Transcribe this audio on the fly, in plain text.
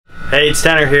Hey, it's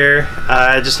Tanner here.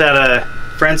 Just at a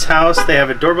friend's house. They have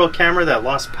a doorbell camera that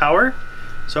lost power.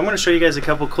 So I'm going to show you guys a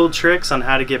couple cool tricks on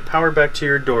how to get power back to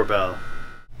your doorbell.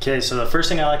 Okay, so the first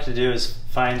thing I like to do is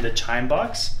find the chime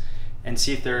box and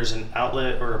see if there's an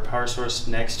outlet or a power source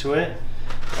next to it.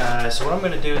 So what I'm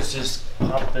going to do is just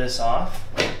pop this off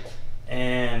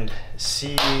and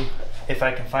see if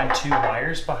I can find two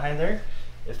wires behind there.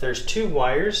 If there's two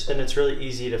wires, then it's really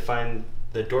easy to find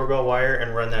the doorbell wire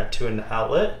and run that to an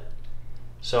outlet.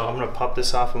 So I'm going to pop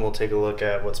this off and we'll take a look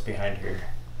at what's behind here.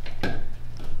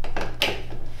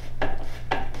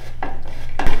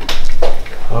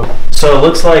 So it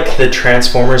looks like the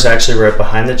transformer is actually right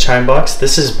behind the chime box.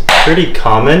 This is pretty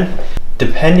common.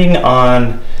 Depending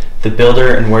on the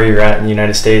builder and where you're at in the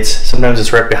United States, sometimes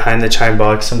it's right behind the chime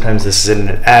box, sometimes this is in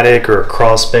an attic or a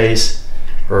crawl space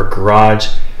or a garage.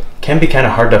 It can be kind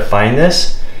of hard to find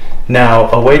this. Now,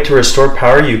 a way to restore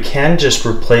power, you can just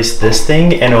replace this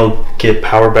thing and it'll get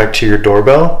power back to your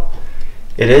doorbell.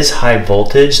 It is high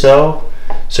voltage though,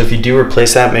 so if you do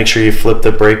replace that, make sure you flip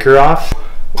the breaker off.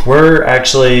 We're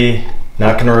actually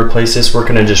not going to replace this, we're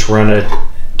going to just run it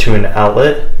to an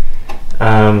outlet.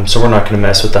 So we're not going to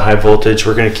mess with the high voltage,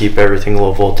 we're going to keep everything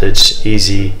low voltage,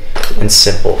 easy and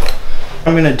simple. What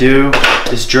I'm going to do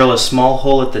is drill a small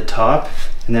hole at the top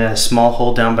and then a small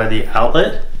hole down by the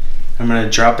outlet. I'm going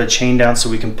to drop a chain down so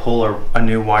we can pull a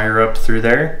new wire up through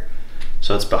there.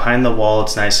 So it's behind the wall,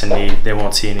 it's nice and neat, they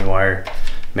won't see any wire,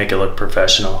 make it look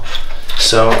professional.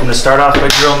 So I'm going to start off by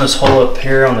drilling this hole up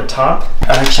here on the top.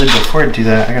 Actually, before I do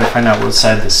that, I got to find out what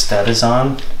side the stud is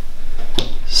on.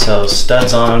 So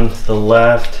stud's on the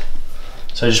left,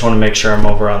 so I just want to make sure I'm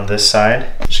over on this side.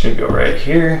 I'm just going to go right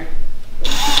here.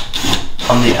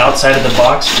 On the outside of the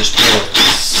box, just drill a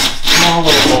small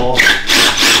little hole.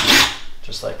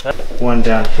 Just like that. One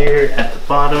down here at the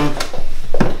bottom.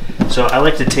 So I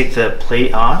like to take the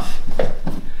plate off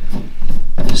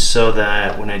so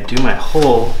that when I do my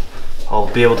hole,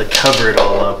 I'll be able to cover it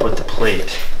all up with the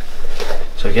plate.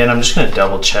 So again, I'm just going to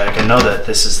double check. I know that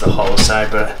this is the hollow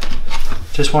side, but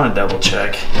just want to double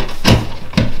check.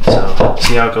 So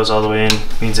see how it goes all the way in?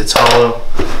 Means it's hollow.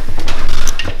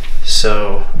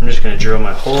 So I'm just going to drill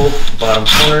my hole, bottom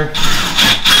corner.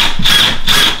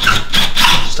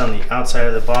 On the outside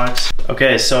of the box.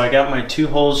 Okay, so I got my two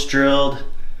holes drilled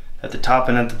at the top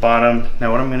and at the bottom.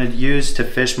 Now what I'm going to use to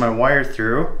fish my wire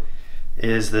through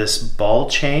is this ball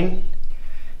chain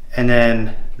and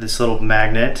then this little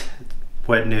magnet,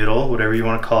 wet noodle, whatever you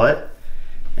want to call it,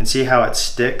 and see how it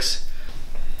sticks.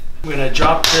 I'm going to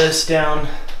drop this down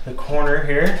the corner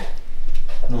here,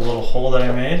 the little hole that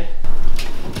I made.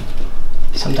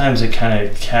 Sometimes it kind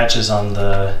of catches on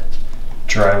the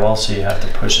drywall, so you have to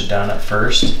push it down at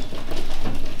first.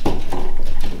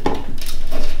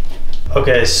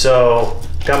 Okay, so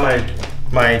got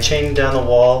my chain down the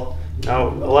wall. Now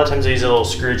a lot of times I use a little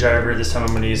screwdriver. This time I'm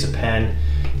going to use a pen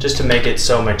just to make it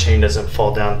so my chain doesn't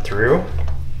fall down through.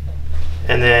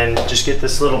 And then just get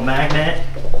this little magnet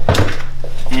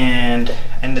and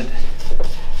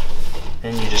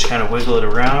you just kind of wiggle it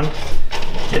around,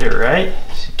 get it right,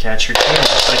 so catch your chain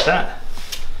just like that.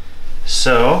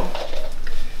 So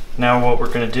now what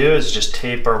we're going to do is just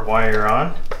tape our wire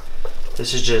on.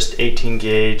 This is just 18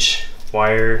 gauge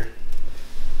wire,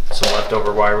 some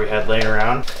leftover wire we had laying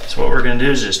around. So what we're going to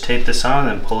do is just tape this on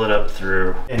and pull it up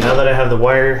through. And now that I have the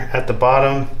wire at the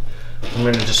bottom, I'm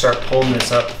going to just start pulling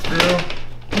this up through.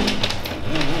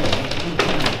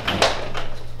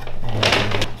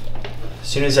 And as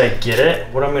soon as I get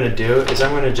it, what I'm going to do is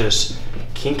I'm going to just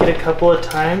kink it a couple of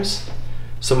times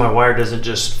so my wire doesn't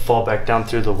just fall back down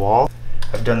through the wall.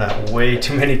 I've done that way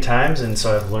too many times, and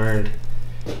so I've learned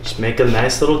just make a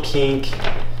nice little kink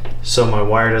so my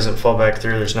wire doesn't fall back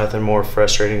through. There's nothing more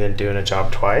frustrating than doing a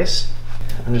job twice.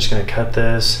 I'm just going to cut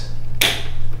this.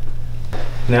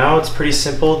 Now it's pretty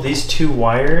simple. These two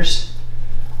wires,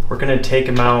 we're going to take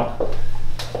them out,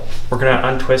 we're going to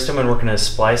untwist them and we're going to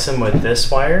splice them with this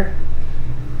wire,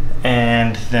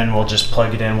 and then we'll just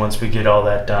plug it in once we get all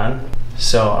that done.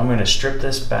 So I'm going to strip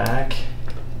this back,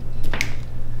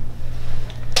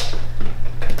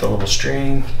 the little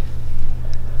string.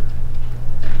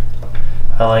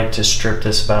 I like to strip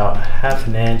this about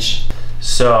 1/2 inch.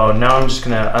 So now I'm just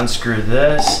going to unscrew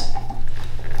this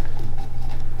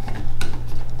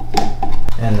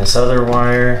and this other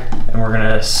wire, and we're going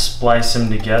to splice them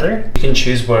together. You can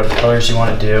choose what colors you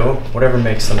want to do, whatever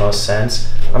makes the most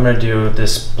sense. I'm going to do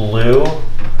this blue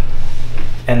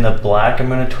and the black I'm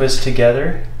going to twist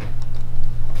together.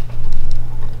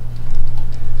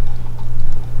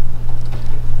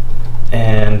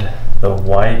 And the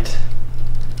white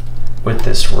with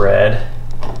this red,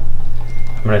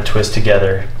 I'm going to twist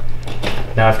together.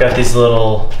 Now I've got these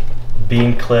little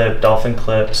bean clip, dolphin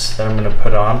clips that I'm gonna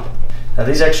put on. Now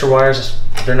these extra wires,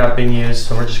 they're not being used,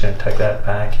 so we're just gonna tuck that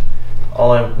back.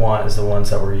 All I want is the ones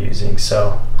that we're using,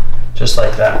 so just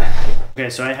like that. Okay,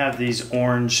 so I have these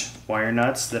orange wire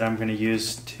nuts that I'm gonna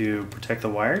use to protect the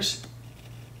wires.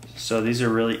 So these are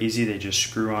really easy, they just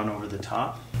screw on over the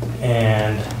top.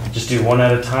 And just do one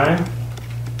at a time.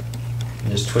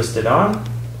 And just twist it on.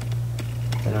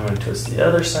 Then I'm gonna twist the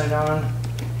other side on.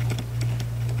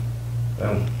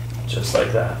 Boom, just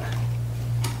like that.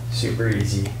 Super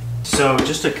easy. So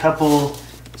just a couple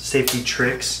safety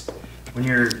tricks. When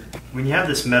you have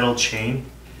this metal chain,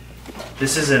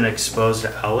 this is an exposed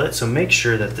outlet, so make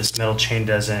sure that this metal chain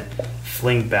doesn't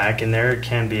fling back in there. It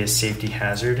can be a safety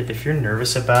hazard. If you're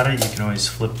nervous about it, you can always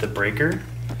flip the breaker.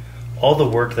 All the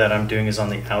work that I'm doing is on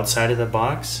the outside of the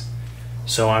box,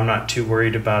 so I'm not too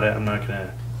worried about it. I'm not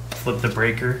gonna flip the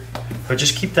breaker, but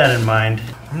just keep that in mind.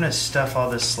 I'm gonna stuff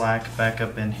all this slack back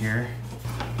up in here.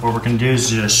 What we're gonna do is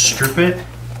just strip it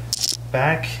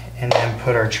back and then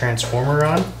put our transformer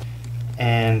on.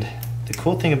 And the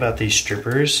cool thing about these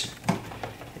strippers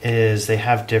is they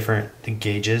have different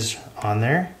gauges on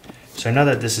there. So I know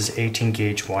that this is 18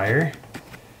 gauge wire.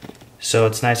 So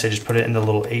it's nice, I just put it in the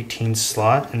little 18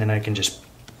 slot and then I can just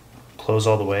close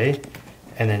all the way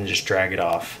and then just drag it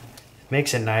off.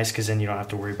 Makes it nice because then you don't have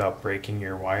to worry about breaking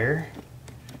your wire.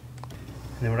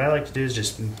 And then what I like to do is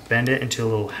just bend it into a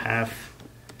little half,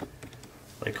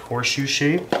 like horseshoe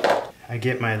shape. I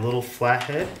get my little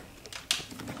flathead,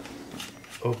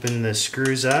 open the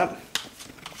screws up.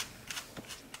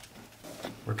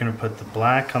 We're gonna put the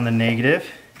black on the negative.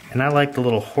 And I like the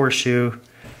little horseshoe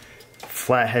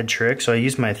flathead trick. So I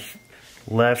use my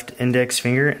left index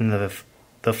finger and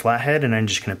the flathead, and I'm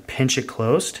just gonna pinch it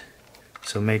closed.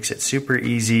 So it makes it super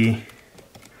easy.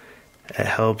 It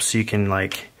helps, you can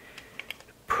like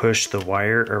push the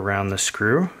wire around the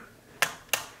screw.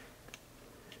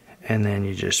 And then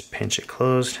you just pinch it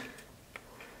closed.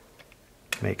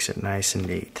 Makes it nice and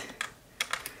neat.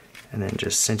 And then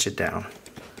just cinch it down.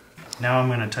 Now I'm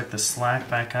gonna tuck the slack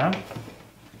back up,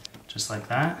 just like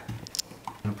that.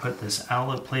 I'm gonna put this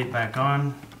outlet plate back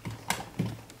on.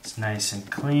 It's nice and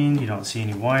clean, you don't see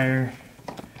any wire.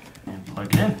 And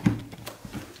plug it in.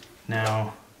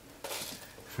 Now,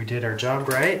 if we did our job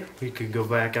right, we could go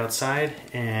back outside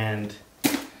and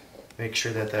make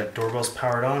sure that that doorbell's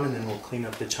powered on, and then we'll clean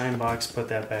up the chime box, put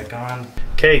that back on.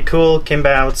 Okay, cool, came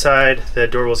back outside, the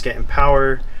doorbell's getting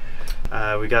power.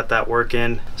 We got that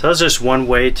working. So that's just one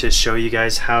way to show you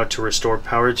guys how to restore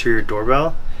power to your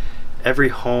doorbell. Every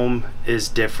home is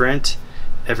different,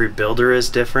 every builder is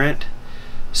different.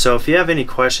 So if you have any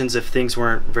questions, if things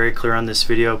weren't very clear on this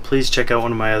video, please check out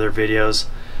one of my other videos.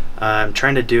 I'm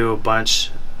trying to do a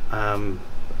bunch of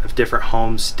different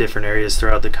homes, different areas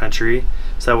throughout the country,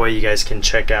 so that way you guys can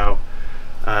check out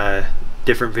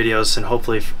different videos and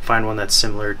hopefully find one that's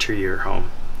similar to your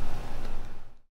home.